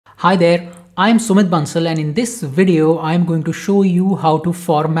Hi there, I'm Sumit Bansal, and in this video I'm going to show you how to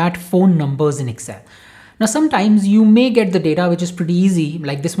format phone numbers in Excel. Now sometimes you may get the data which is pretty easy,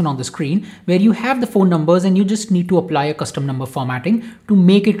 like this one on the screen, where you have the phone numbers and you just need to apply a custom number formatting to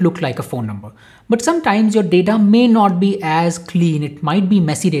make it look like a phone number. But sometimes your data may not be as clean. It might be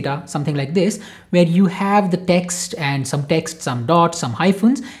messy data, something like this, where you have the text, some dots, some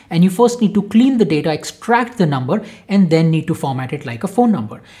hyphens, and you first need to clean the data, extract the number, and then need to format it like a phone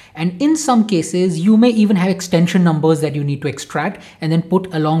number. And in some cases, you may even have extension numbers that you need to extract and then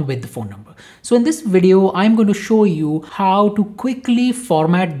put along with the phone number. So in this video, I'm going to show you how to quickly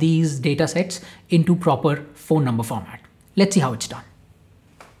format these data sets into proper phone number format. Let's see how it's done.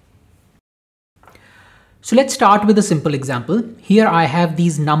 So let's start with a simple example. Here I have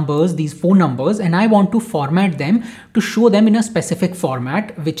these numbers, these phone numbers, and I want to format them to show them in a specific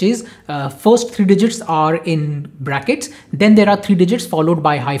format, which is first 3 digits are in brackets, then there are 3 digits followed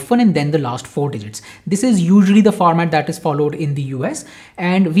by hyphen, and then the last 4 digits. This is usually the format that is followed in the US,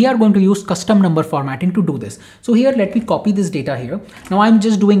 and we are going to use custom number formatting to do this. So here, let me copy this data here. Now I'm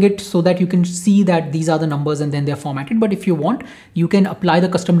just doing it so that you can see that these are the numbers and then they're formatted. But if you want, you can apply the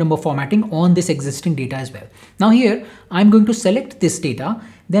custom number formatting on this existing data as well. Now here, I'm going to select this data,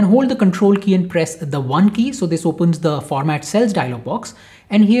 then hold the control key and press the 1 key. So this opens the format cells dialog box.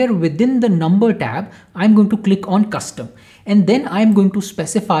 And here within the number tab, I'm going to click on custom. And then I'm going to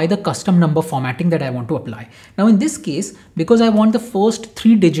specify the custom number formatting that I want to apply. Now in this case, because I want the first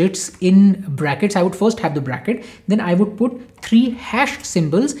 3 digits in brackets, I would first have the bracket, then I would put 3 hash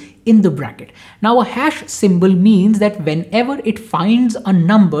symbols in the bracket. Now a hash symbol means that whenever it finds a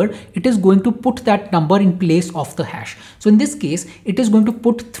number, it is going to put that number in place of the hash. So in this case, it is going to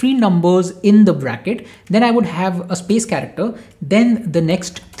put 3 numbers in the bracket. Then I would have a space character, then the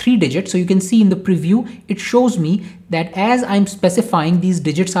next 3 digits. So you can see in the preview, it shows me that as I'm specifying, these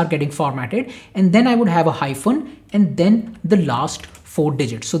digits are getting formatted, and then I would have a hyphen and then the last 4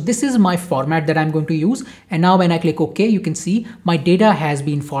 digits. So this is my format that I'm going to use. And now when I click OK, you can see my data has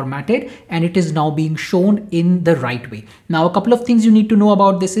been formatted and it is now being shown in the right way. Now, a couple of things you need to know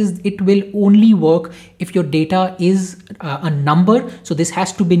about this is it will only work if your data is a number. So this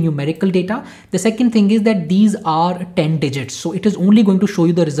has to be numerical data. The second thing is that these are 10 digits. So it is only going to show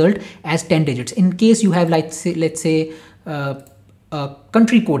you the result as 10 digits. In case you have, like, let's say a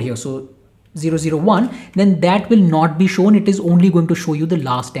country code here. So 001, then that will not be shown. It is only going to show you the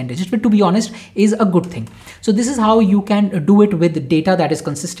last 10 digits, but to be honest is a good thing. So this is how you can do it with data that is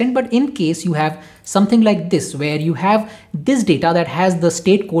consistent. But in case you have something like this, where you have this data that has the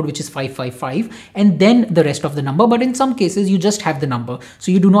state code, which is 555, and then the rest of the number, but in some cases you just have the number,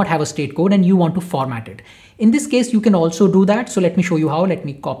 so you do not have a state code and you want to format it. In this case, you can also do that. So let me show you how. Let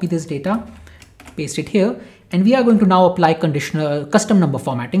me copy this data, paste it here. And we are going to now apply custom number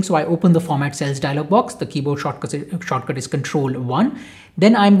formatting. So I open the format cells dialog box. The keyboard shortcut is Control 1.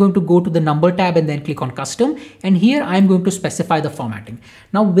 Then I'm going to go to the number tab and then click on custom. And here I'm going to specify the formatting.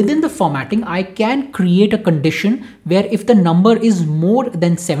 Now within the formatting, I can create a condition where if the number is more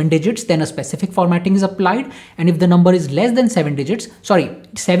than 7 digits, then a specific formatting is applied. And if the number is less than 7 digits,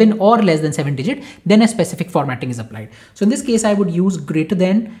 7 or less than 7 digit, then a specific formatting is applied. So in this case, I would use greater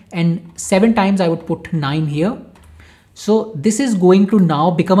than, and 7 times I would put 9 here. So this is going to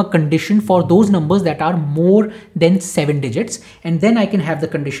now become a condition for those numbers that are more than 7 digits. And then I can have the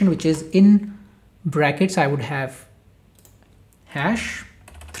condition which is in brackets. I would have hash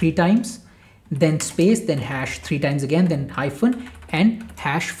 3 times, then space, then hash 3 times again, then hyphen, and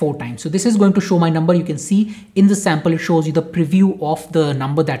hash 4 times. So this is going to show my number. You can see in the sample, it shows you the preview of the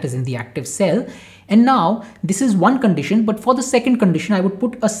number that is in the active cell. And now this is one condition, but for the second condition, I would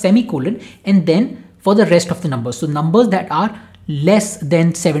put a semicolon and then for the rest of the numbers. So numbers that are less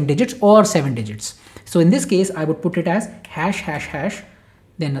than 7 digits or 7 digits. So in this case, I would put it as hash, hash, hash,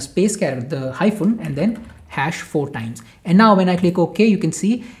 then a space character, the hyphen, and then hash 4 times. And now when I click OK, you can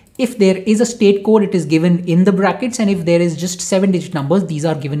see if there is a state code, it is given in the brackets. And if there is just 7-digit numbers, these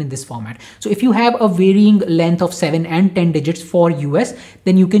are given in this format. So if you have a varying length of 7 and 10 digits for US,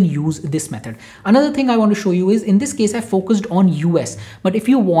 then you can use this method. Another thing I want to show you is in this case, I focused on US, but if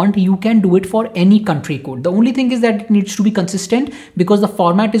you want, you can do it for any country code. The only thing is that it needs to be consistent because the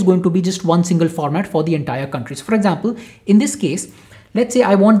format is going to be just one single format for the entire country. So for example, in this case, let's say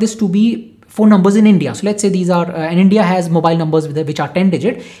I want this to be phone numbers in India. So let's say these are, and India has mobile numbers which are 10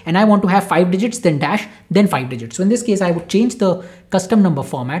 digit, and I want to have 5 digits, then dash, then 5 digits. So in this case, I would change the custom number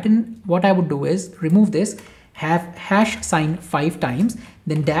format. And what I would do is remove this, have hash sign 5 times,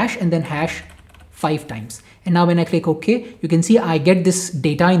 then dash, and then hash 5 times. And now when I click OK, you can see I get this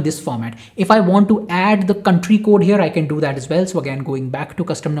data in this format. If I want to add the country code here, I can do that as well. So again, going back to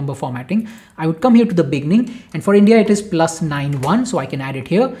custom number formatting, I would come here to the beginning, and for India, it is +91. So I can add it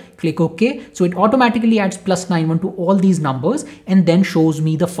here, click OK. So it automatically adds +91 to all these numbers and then shows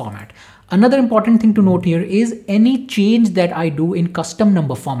me the format. Another important thing to note here is any change that I do in custom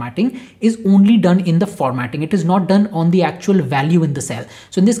number formatting is only done in the formatting. It is not done on the actual value in the cell.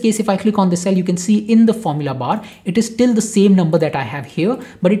 So in this case, if I click on the cell, you can see in the formula bar, it is still the same number that I have here,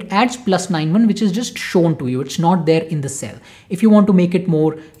 but it adds +91, which is just shown to you. It's not there in the cell. If you want to make it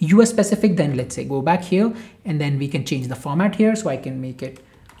more US specific, then let's say go back here and then we can change the format here. So I can make it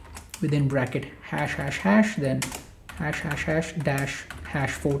within bracket ###, then ###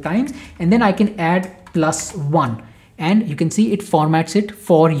 4 times, and then I can add +1, and you can see it formats it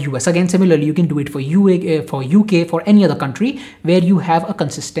for US. Again, similarly, you can do it for UK, for any other country where you have a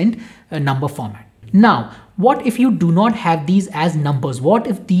consistent number format. Now, what if you do not have these as numbers? What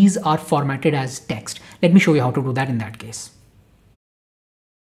if these are formatted as text? Let me show you how to do that in that case.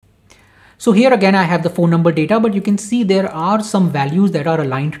 So here again, I have the phone number data, but you can see there are some values that are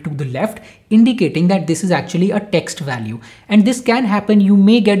aligned to the left, indicating that this is actually a text value. And this can happen. You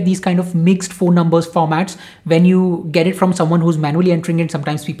may get these kind of mixed phone numbers formats when you get it from someone who's manually entering it.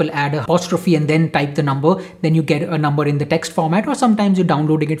 Sometimes people add an apostrophe and then type the number, then you get a number in the text format, or sometimes you're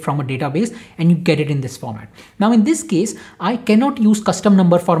downloading it from a database and you get it in this format. Now in this case, I cannot use custom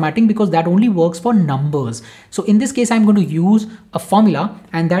number formatting because that only works for numbers. So in this case, I'm going to use a formula,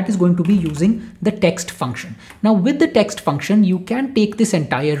 and that is going to be using the text function. Now with the text function, you can take this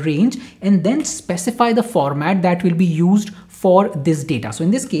entire range and then specify the format that will be used for this data. So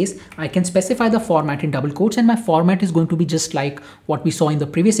in this case, I can specify the format in double quotes, and my format is going to be just like what we saw in the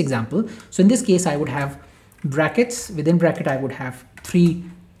previous example. So in this case, I would have brackets. Within bracket, I would have 3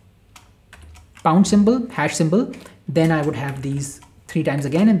 pound symbol, hash symbol. Then I would have these 3 times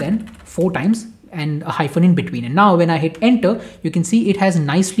again, and then 4 times, and a hyphen in between. And now when I hit enter, you can see it has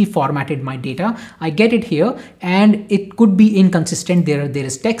nicely formatted my data. I get it here, and it could be inconsistent. There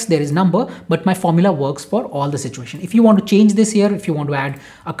is text, there is number, but my formula works for all the situation. If you want to change this here, if you want to add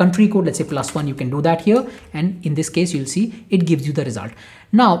a country code, let's say +1, you can do that here. And in this case, you'll see it gives you the result.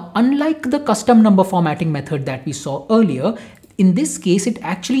 Now, unlike the custom number formatting method that we saw earlier, in this case, it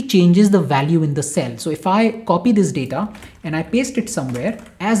actually changes the value in the cell. So if I copy this data and I paste it somewhere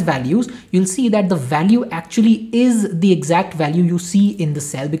as values, you'll see that the value actually is the exact value you see in the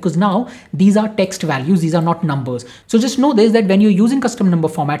cell, because now these are text values, these are not numbers. So just know this, that when you're using custom number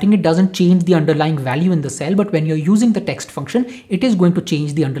formatting, it doesn't change the underlying value in the cell, but when you're using the text function, it is going to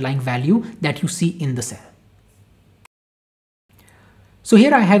change the underlying value that you see in the cell. So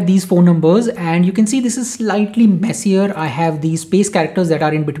here I have these phone numbers, and you can see this is slightly messier. I have these space characters that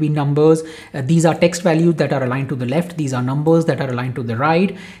are in between numbers. These are text values that are aligned to the left. These are numbers that are aligned to the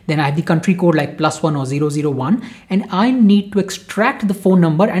right. Then I have the country code like +1 or 001, and I need to extract the phone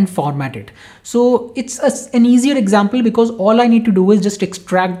number and format it. So it's an easier example because all I need to do is just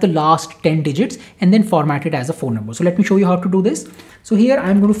extract the last 10 digits and then format it as a phone number. So let me show you how to do this. So here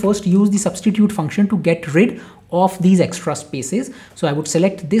I'm going to first use the substitute function to get rid of these extra spaces. So I would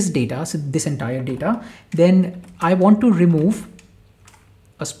select this data, so this entire data. Then I want to remove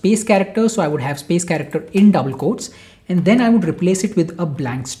a space character. So I would have space character in double quotes, and then I would replace it with a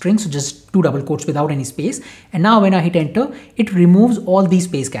blank string. So just 2 double quotes without any space. And now when I hit enter, it removes all these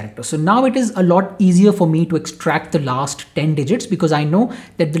space characters. So now it is a lot easier for me to extract the last 10 digits, because I know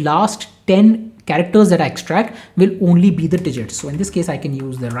that the last 10 characters that I extract will only be the digits. So in this case, I can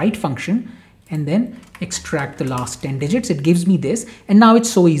use the right function and then extract the last 10 digits. It gives me this, and now it's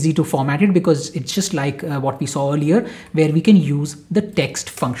so easy to format it because it's just like what we saw earlier, where we can use the text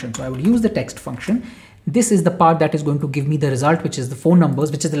function. So I would use the text function. This is the part that is going to give me the result, which is the phone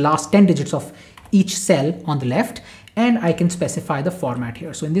numbers, which is the last 10 digits of each cell on the left, and I can specify the format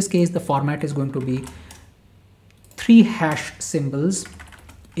here. So in this case, the format is going to be 3 hash symbols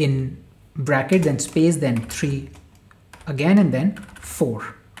in bracket, then space, then 3 again, and then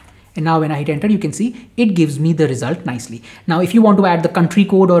 4. And now when I hit enter, you can see it gives me the result nicely. Now, if you want to add the country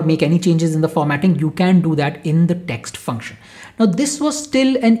code or make any changes in the formatting, you can do that in the text function. Now, this was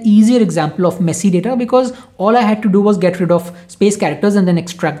still an easier example of messy data because all I had to do was get rid of space characters and then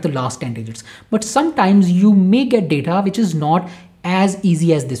extract the last 10 digits. But sometimes you may get data which is not as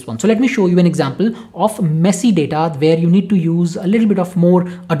easy as this one. So let me show you an example of messy data where you need to use a little bit of more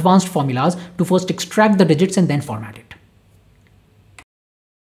advanced formulas to first extract the digits and then format it.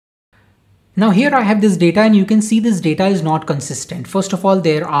 Now here I have this data and you can see this data is not consistent. First of all,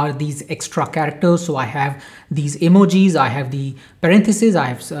 there are these extra characters. So I have these emojis, I have the parentheses, I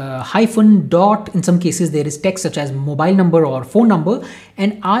have hyphen, dot. In some cases there is text such as mobile number or phone number.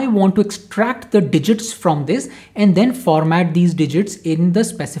 And I want to extract the digits from this and then format these digits in the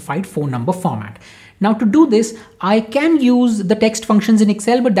specified phone number format. Now to do this, I can use the text functions in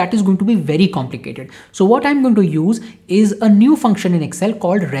Excel, but that is going to be very complicated. So what I'm going to use is a new function in Excel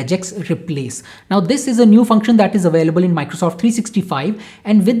called regex replace. Now this is a new function that is available in Microsoft 365.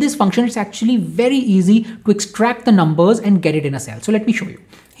 And with this function, it's actually very easy to extract the numbers and get it in a cell. So let me show you.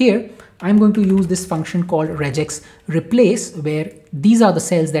 Here, I'm going to use this function called regex replace, where these are the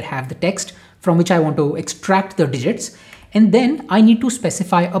cells that have the text from which I want to extract the digits. And then I need to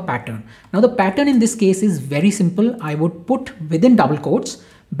specify a pattern. Now the pattern in this case is very simple. I would put within double quotes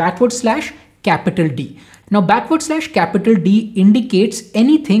 /capital D. Now /capital D indicates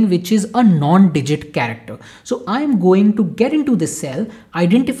anything which is a non-digit character. So I am going to get into this cell,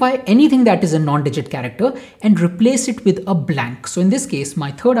 identify anything that is a non-digit character and replace it with a blank. So in this case,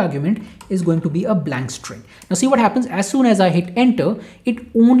 my third argument is going to be a blank string. Now see what happens as soon as I hit enter, it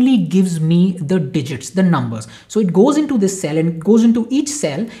only gives me the digits, the numbers. So it goes into this cell and it goes into each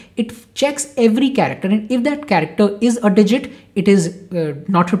cell. It checks every character, and if that character is a digit, it is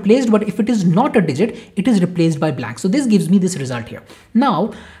not replaced, but if it is not a digit, it is replaced by blank. So this gives me this result here.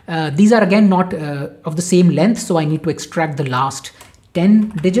 Now, these are again not of the same length, so I need to extract the last 10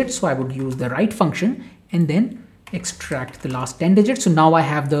 digits. So I would use the write function and then extract the last 10 digits. So now I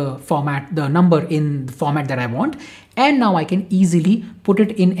have the format, the number in the format that I want, and now I can easily put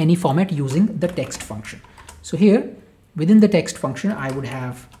it in any format using the text function. So here, within the text function, I would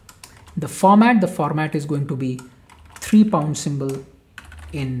have the format. The format is going to be £3 symbol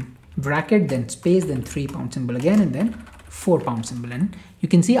in bracket, then space, then £3 symbol again, and then £4 symbol. And you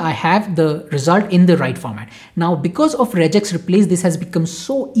can see I have the result in the right format. Now, because of regex replace, this has become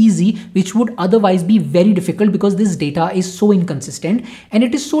so easy, which would otherwise be very difficult because this data is so inconsistent and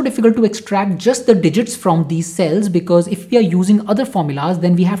it is so difficult to extract just the digits from these cells, because if we are using other formulas,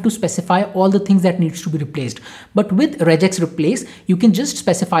 then we have to specify all the things that needs to be replaced. But with regex replace, you can just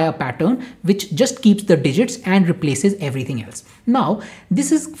specify a pattern which just keeps the digits and replaces everything else. Now,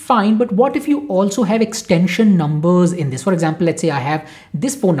 this is fine, but what if you also have extension numbers in this? For example, let's say I have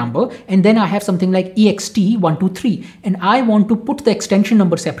this phone number and then I have something like ext123 and I want to put the extension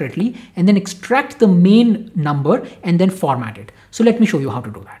number separately and then extract the main number and then format it. So let me show you how to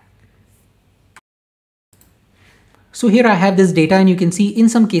do that. So here I have this data and you can see in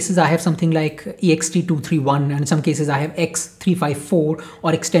some cases I have something like ext231 and in some cases I have x354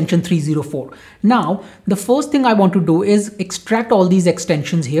 or extension 304. Now the first thing I want to do is extract all these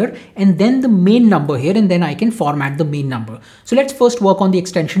extensions here and then the main number here, and then I can format the main number. So let's first work on the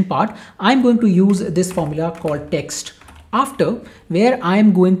extension part. I'm going to use this formula called text after, where I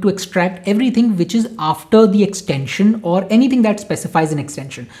am going to extract everything which is after the extension or anything that specifies an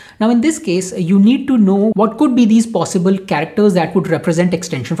extension. Now in this case, you need to know what could be these possible characters that would represent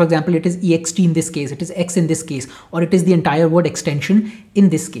extension. For example, it is ext in this case, it is x in this case, or it is the entire word extension in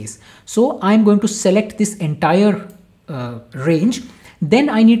this case. So I'm going to select this entire range. Then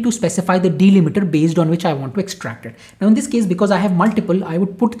I need to specify the delimiter based on which I want to extract it. Now in this case, because I have multiple, I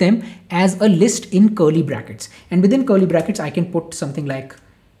would put them as a list in curly brackets. And within curly brackets, I can put something like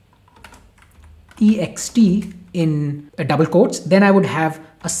ext in double quotes. Then I would have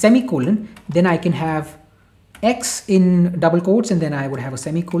a semicolon. Then I can have x in double quotes, and then I would have a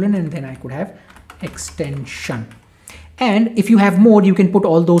semicolon, and then I could have extension. And if you have more, you can put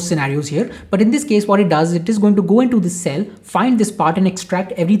all those scenarios here. But in this case, what it does, it is going to go into this cell, find this part and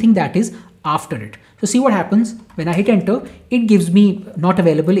extract everything that is after it. So see what happens when I hit enter, it gives me not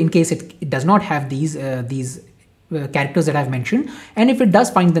available in case it does not have these characters that I've mentioned. And if it does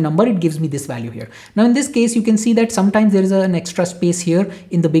find the number, it gives me this value here. Now in this case, you can see that sometimes there is an extra space here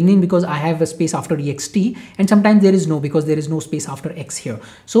in the beginning because I have a space after ext, and sometimes there is no, because there is no space after x here.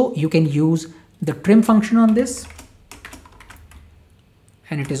 So you can use the trim function on this,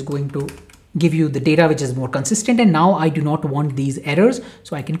 and it is going to give you the data which is more consistent. And now I do not want these errors.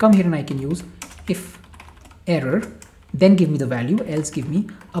 So I can come here and I can use if error, then give me the value, else give me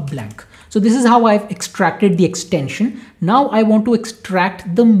a blank. So this is how I've extracted the extension. Now I want to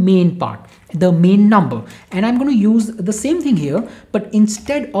extract the main part, the main number. And I'm going to use the same thing here, but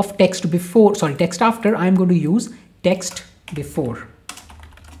instead of text after, I'm going to use text before.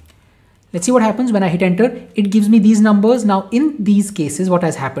 Let's see what happens when I hit enter. It gives me these numbers. Now in these cases, what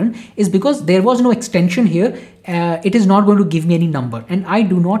has happened is because there was no extension here, it is not going to give me any number, and I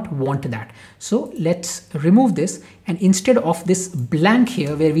do not want that. So let's remove this, and instead of this blank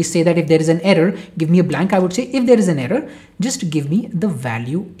here where we say that if there is an error, give me a blank, I would say if there is an error, just give me the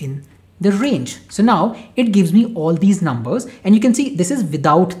value in the range. So now it gives me all these numbers, and you can see this is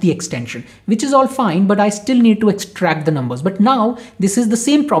without the extension, which is all fine, but I still need to extract the numbers. But now this is the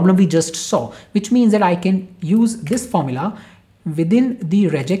same problem we just saw, which means that I can use this formula within the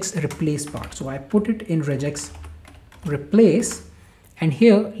regex replace part. So I put it in regex replace, and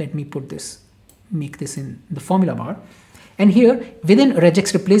here let me put this, make this in the formula bar. And here within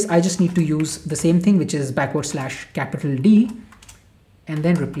regex replace, I just need to use the same thing, which is /D, and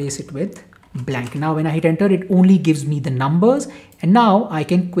then replace it with blank. Now when I hit enter, it only gives me the numbers, and now I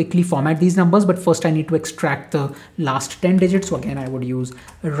can quickly format these numbers, but first I need to extract the last 10 digits. So again, I would use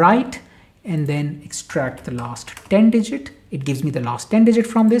write and then extract the last 10 digit. It gives me the last 10 digit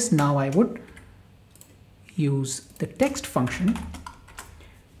from this. Now I would use the text function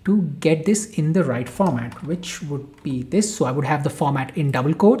to get this in the right format, which would be this. So I would have the format in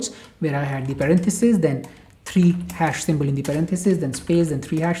double quotes where I had the parentheses, then 3 hash symbol in the parentheses, then space, then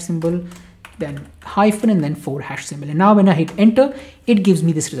 3 hash symbol, then hyphen, and then 4 hash symbol. And now when I hit enter, it gives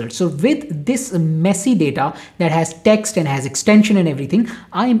me this result. So with this messy data that has text and has extension and everything,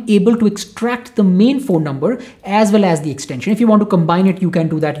 I am able to extract the main phone number as well as the extension. If you want to combine it, you can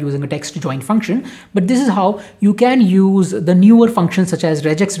do that using a text join function. But this is how you can use the newer functions such as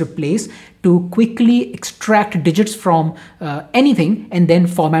regex replace to quickly extract digits from anything and then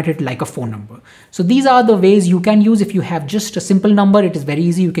format it like a phone number. So these are the ways you can use. If you have just a simple number, it is very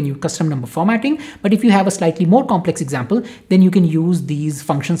easy. You can use custom number formatting. But if you have a slightly more complex example, then you can use these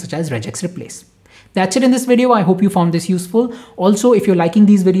functions such as regex replace. That's it in this video. I hope you found this useful. Also, if you're liking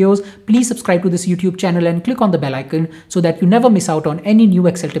these videos, please subscribe to this YouTube channel and click on the bell icon so that you never miss out on any new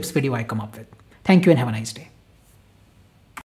Excel tips video I come up with. Thank you and have a nice day.